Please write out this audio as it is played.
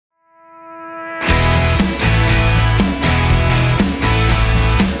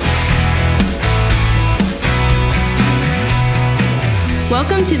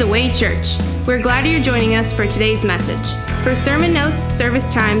Welcome to The Way Church. We're glad you're joining us for today's message. For sermon notes,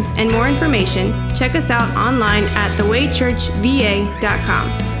 service times, and more information, check us out online at thewaychurchva.com.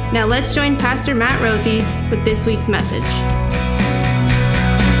 Now let's join Pastor Matt Rothy with this week's message.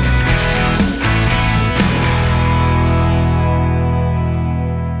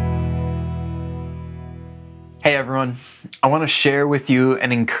 Hey everyone, I want to share with you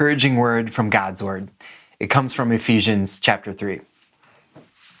an encouraging word from God's Word. It comes from Ephesians chapter 3.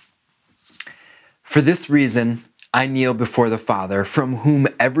 For this reason, I kneel before the Father, from whom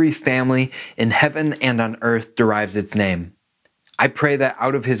every family in heaven and on earth derives its name. I pray that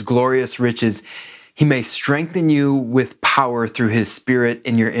out of his glorious riches, he may strengthen you with power through his Spirit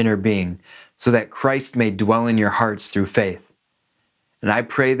in your inner being, so that Christ may dwell in your hearts through faith. And I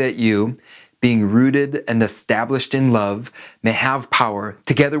pray that you, being rooted and established in love, may have power,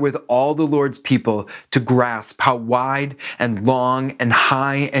 together with all the Lord's people, to grasp how wide and long and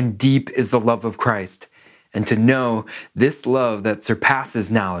high and deep is the love of Christ, and to know this love that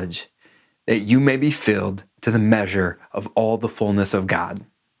surpasses knowledge, that you may be filled to the measure of all the fullness of God.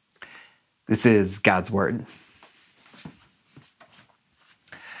 This is God's Word.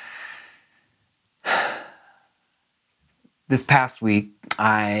 This past week,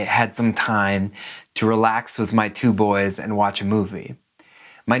 I had some time to relax with my two boys and watch a movie.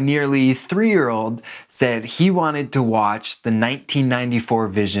 My nearly 3-year-old said he wanted to watch the 1994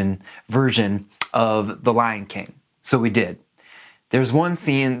 version of The Lion King, so we did. There's one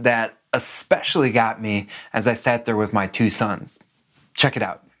scene that especially got me as I sat there with my two sons. Check it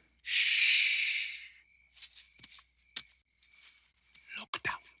out. Look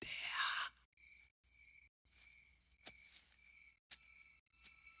down there.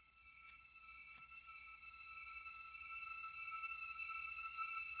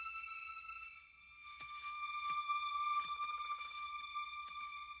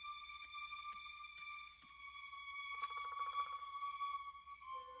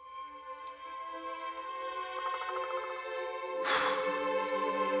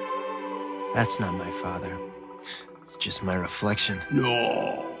 That's not my father. It's just my reflection.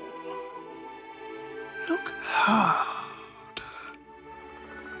 No. Look hard.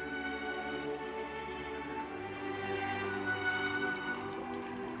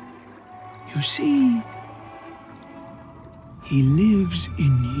 You see, he lives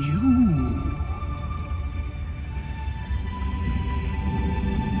in you.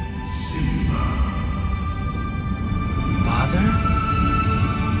 Father?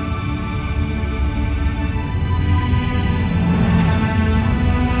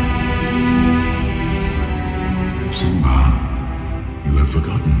 You have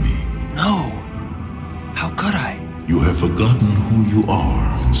forgotten me. No. How could I? You have forgotten who you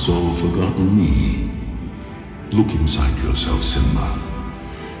are, and so forgotten me. Look inside yourself, Simba.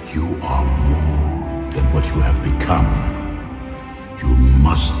 You are more than what you have become. You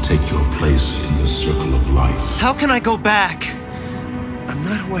must take your place in the circle of life. How can I go back? I'm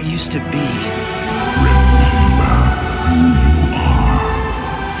not who I used to be. Remember who you are.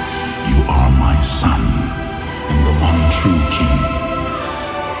 You are my son, and the one true king.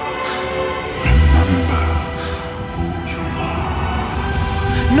 Remember who you are.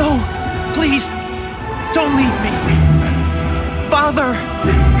 No! Please! Don't leave me! Remember. Father!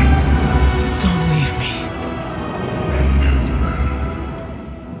 Remember. Don't leave me. Remember.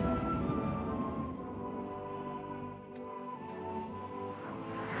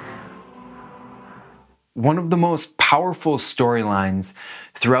 One of the most powerful storylines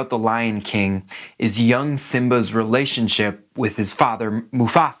throughout The Lion King is young Simba's relationship with his father,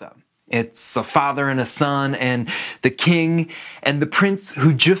 Mufasa. It's a father and a son, and the king and the prince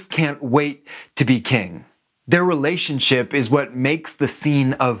who just can't wait to be king. Their relationship is what makes the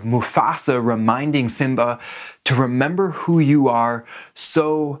scene of Mufasa reminding Simba to remember who you are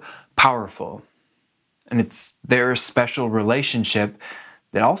so powerful. And it's their special relationship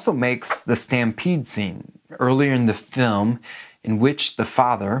that also makes the stampede scene earlier in the film, in which the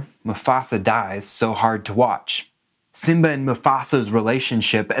father, Mufasa, dies, so hard to watch. Simba and Mufasa's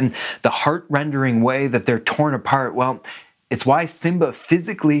relationship and the heart-rendering way that they're torn apart, well, it's why Simba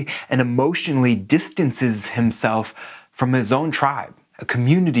physically and emotionally distances himself from his own tribe, a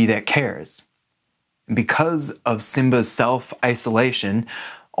community that cares. And because of Simba's self-isolation,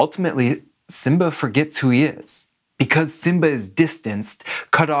 ultimately, Simba forgets who he is. Because Simba is distanced,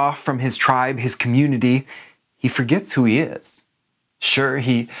 cut off from his tribe, his community, he forgets who he is. Sure,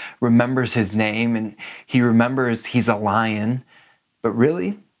 he remembers his name and he remembers he's a lion, but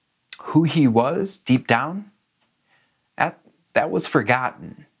really, who he was deep down, that was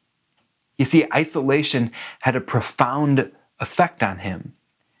forgotten. You see, isolation had a profound effect on him.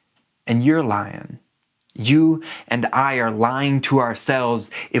 And you're lying. You and I are lying to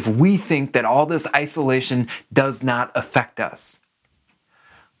ourselves if we think that all this isolation does not affect us.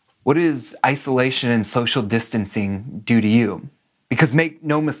 What does isolation and social distancing do to you? Because make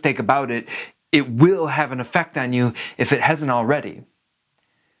no mistake about it, it will have an effect on you if it hasn't already.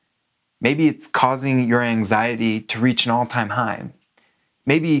 Maybe it's causing your anxiety to reach an all-time high.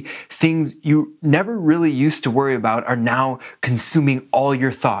 Maybe things you never really used to worry about are now consuming all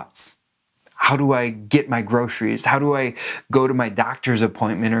your thoughts. How do I get my groceries? How do I go to my doctor's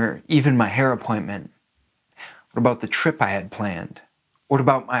appointment or even my hair appointment? What about the trip I had planned? What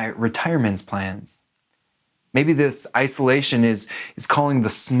about my retirement plans? Maybe this isolation is calling the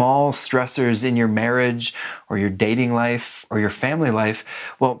small stressors in your marriage or your dating life or your family life,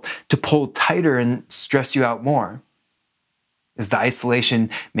 well, to pull tighter and stress you out more. Is the isolation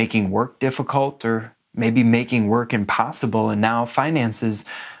making work difficult or maybe making work impossible, and now finances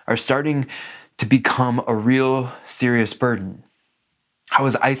are starting to become a real serious burden? How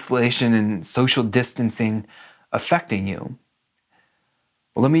is isolation and social distancing affecting you?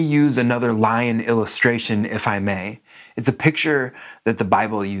 Well, let me use another lion illustration, if I may. It's a picture that the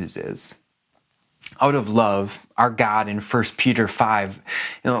Bible uses. Out of love, our God in 1 Peter 5,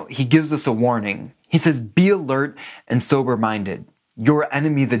 he gives us a warning. He says, "Be alert and sober-minded. Your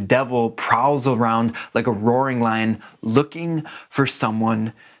enemy, the devil, prowls around like a roaring lion looking for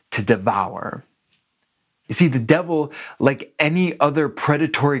someone to devour." You see, the devil, like any other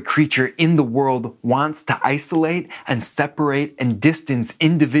predatory creature in the world, wants to isolate and separate and distance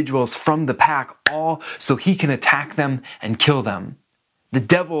individuals from the pack, all so he can attack them and kill them. The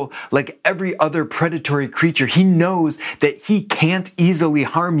devil, like every other predatory creature, he knows that he can't easily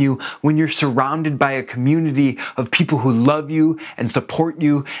harm you when you're surrounded by a community of people who love you and support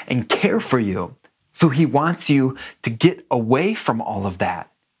you and care for you. So he wants you to get away from all of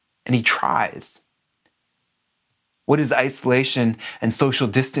that, and he tries. What is isolation and social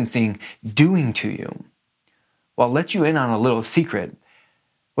distancing doing to you? Well, I'll let you in on a little secret.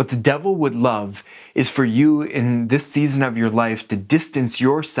 What the devil would love is for you in this season of your life to distance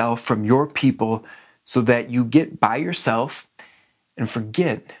yourself from your people so that you get by yourself and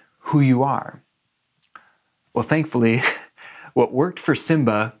forget who you are. Well, thankfully, what worked for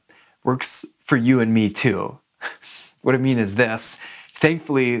Simba works for you and me too. What I mean is this.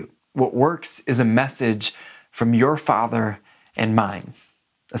 Thankfully, what works is a message from your Father and mine.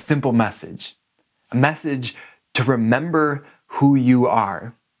 A simple message. A message to remember who you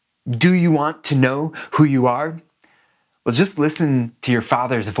are. Do you want to know who you are? Well, just listen to your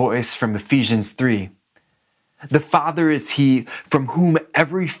Father's voice from Ephesians 3. The Father is He from whom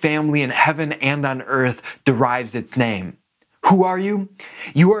every family in heaven and on earth derives its name. Who are you?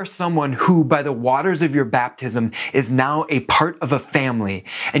 You are someone who, by the waters of your baptism, is now a part of a family.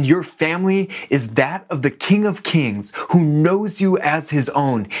 And your family is that of the King of Kings, who knows you as His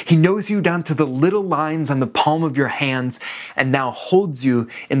own. He knows you down to the little lines on the palm of your hands and now holds you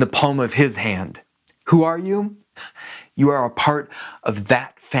in the palm of His hand. Who are you? You are a part of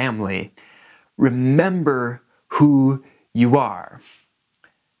that family. Remember who you are.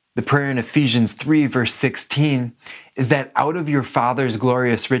 The prayer in Ephesians 3, verse 16, is that out of your Father's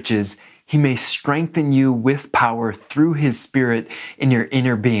glorious riches, He may strengthen you with power through His Spirit in your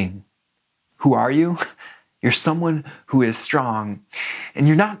inner being. Who are you? You're someone who is strong. And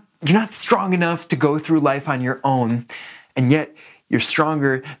you're not strong enough to go through life on your own, and yet you're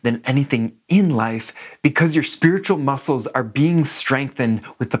stronger than anything in life because your spiritual muscles are being strengthened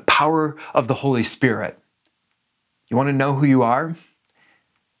with the power of the Holy Spirit. You want to know who you are?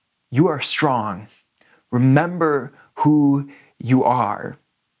 You are strong. Remember who you are.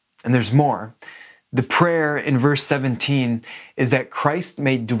 And there's more. The prayer in verse 17 is that Christ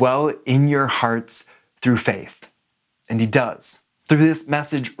may dwell in your hearts through faith. And He does. Through this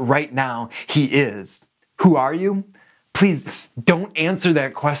message right now, He is. Who are you? Please don't answer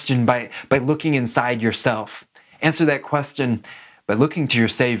that question by looking inside yourself. Answer that question by looking to your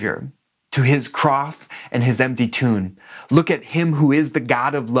Savior, to His cross and His empty tomb. Look at Him who is the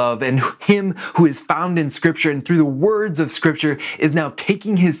God of love and Him who is found in Scripture and through the words of Scripture is now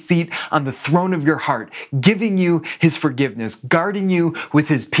taking His seat on the throne of your heart, giving you His forgiveness, guarding you with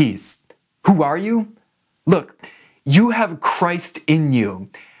His peace. Who are you? Look, you have Christ in you.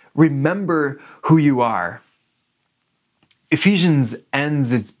 Remember who you are. Ephesians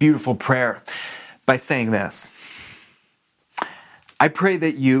ends its beautiful prayer by saying this. I pray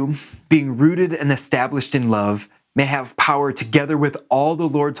that you, being rooted and established in love, may have power together with all the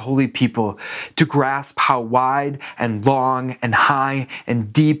Lord's holy people to grasp how wide and long and high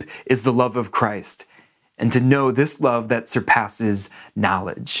and deep is the love of Christ, and to know this love that surpasses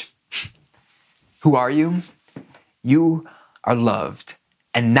knowledge. Who are you? You are loved,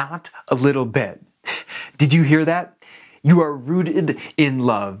 and not a little bit. Did you hear that? You are rooted in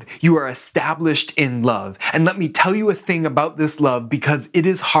love. You are established in love. And let me tell you a thing about this love, because it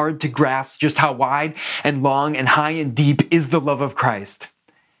is hard to grasp just how wide and long and high and deep is the love of Christ.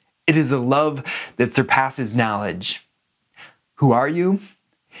 It is a love that surpasses knowledge. Who are you?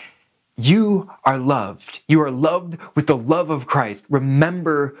 You are loved. You are loved with the love of Christ.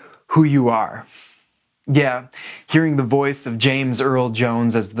 Remember who you are. Yeah, hearing the voice of James Earl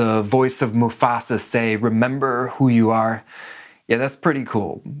Jones as the voice of Mufasa say, "Remember who you are." Yeah, that's pretty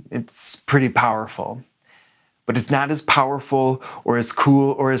cool. It's pretty powerful. But it's not as powerful or as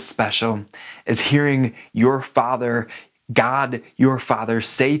cool or as special as hearing your Father, God, your Father,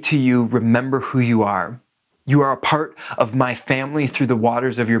 say to you, "Remember who you are." You are a part of my family through the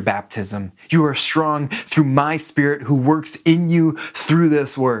waters of your baptism. You are strong through my Spirit who works in you through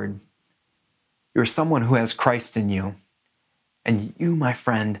this word. You're someone who has Christ in you. And you, my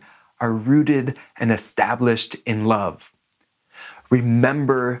friend, are rooted and established in love.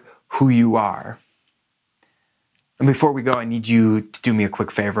 Remember who you are. And before we go, I need you to do me a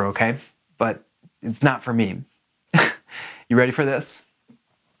quick favor, okay? But it's not for me. You ready for this?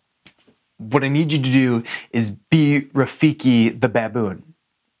 What I need you to do is be Rafiki the baboon.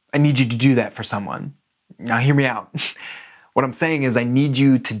 I need you to do that for someone. Now hear me out. What I'm saying is I need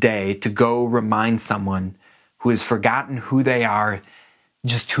you today to go remind someone who has forgotten who they are,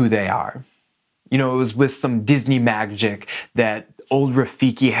 just who they are. You know, it was with some Disney magic that old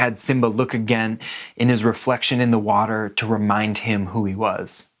Rafiki had Simba look again in his reflection in the water to remind him who he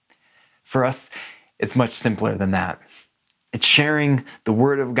was. For us, it's much simpler than that. It's sharing the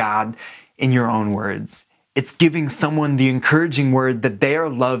word of God in your own words. It's giving someone the encouraging word that they are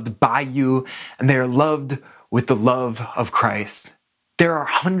loved by you and they are loved with the love of Christ. There are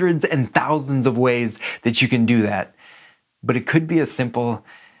hundreds and thousands of ways that you can do that, but it could be as simple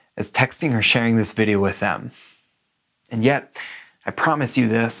as texting or sharing this video with them. And yet, I promise you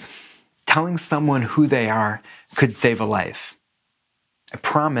this, telling someone who they are could save a life. I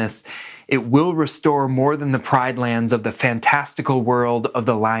promise it will restore more than the pride lands of the fantastical world of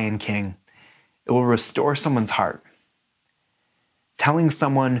the Lion King. It will restore someone's heart. Telling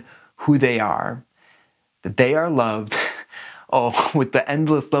someone who they are, that they are loved, with the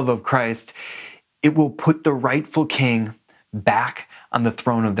endless love of Christ, it will put the rightful king back on the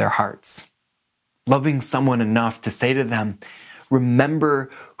throne of their hearts. Loving someone enough to say to them, "Remember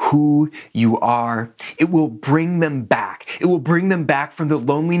who you are." It will bring them back. It will bring them back from the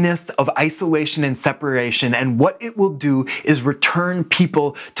loneliness of isolation and separation. And what it will do is return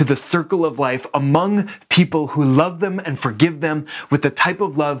people to the circle of life among people who love them and forgive them with the type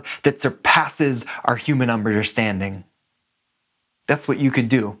of love that surpasses our human understanding. That's what you could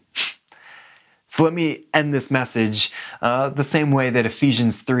do. So let me end this message the same way that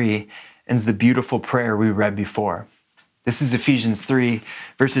Ephesians 3 ends the beautiful prayer we read before. This is Ephesians 3,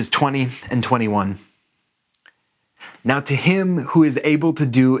 verses 20 and 21. Now to him who is able to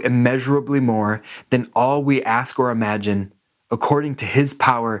do immeasurably more than all we ask or imagine, according to his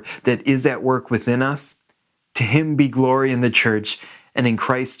power that is at work within us, to him be glory in the church and in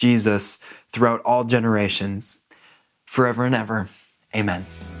Christ Jesus throughout all generations, forever and ever. Amen.